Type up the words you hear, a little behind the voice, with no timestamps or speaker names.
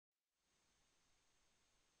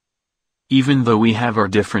Even though we have our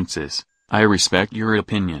differences, I respect your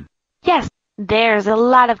opinion. Yes, there's a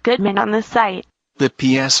lot of good men on the site. The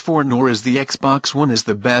PS4 nor is the Xbox One is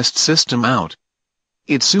the best system out.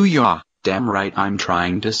 Itsuya. Damn right, I'm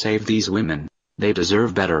trying to save these women. They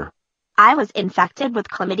deserve better. I was infected with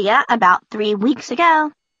chlamydia about 3 weeks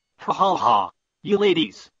ago. Ha ha ha. You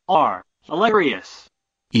ladies are hilarious.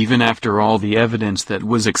 Even after all the evidence that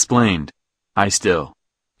was explained, I still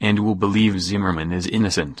and will believe Zimmerman is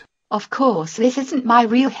innocent. Of course this isn't my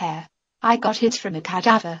real hair. I got it from a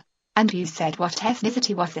cadaver. And you said what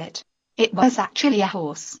ethnicity was it? It was actually a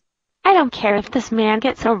horse. I don't care if this man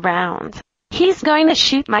gets around. He's going to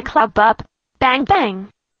shoot my club up. Bang bang.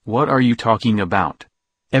 What are you talking about?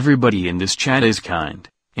 Everybody in this chat is kind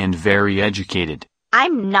and very educated.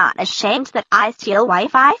 I'm not ashamed that I steal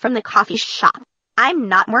Wi-Fi from the coffee shop. I'm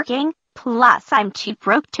not working, plus I'm too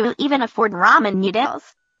broke to even afford ramen noodles.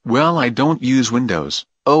 Well, I don't use Windows,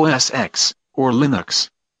 OS X, or Linux.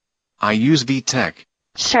 I use VTech.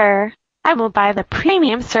 Sure, I will buy the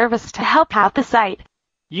premium service to help out the site.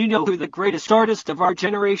 You know who the greatest artist of our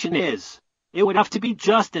generation is. It would have to be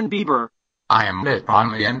Justin Bieber. I am Mitt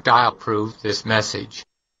Romney and I approve this message.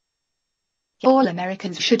 All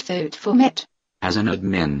Americans should vote for Mitt. As an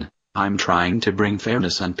admin, I'm trying to bring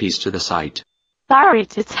fairness and peace to the site. Sorry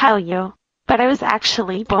to tell you, but I was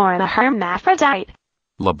actually born a hermaphrodite.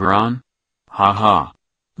 LeBron? Haha.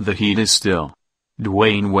 The Heat is still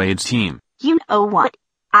Dwayne Wade's team. You know what?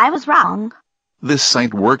 I was wrong. This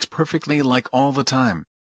site works perfectly like all the time.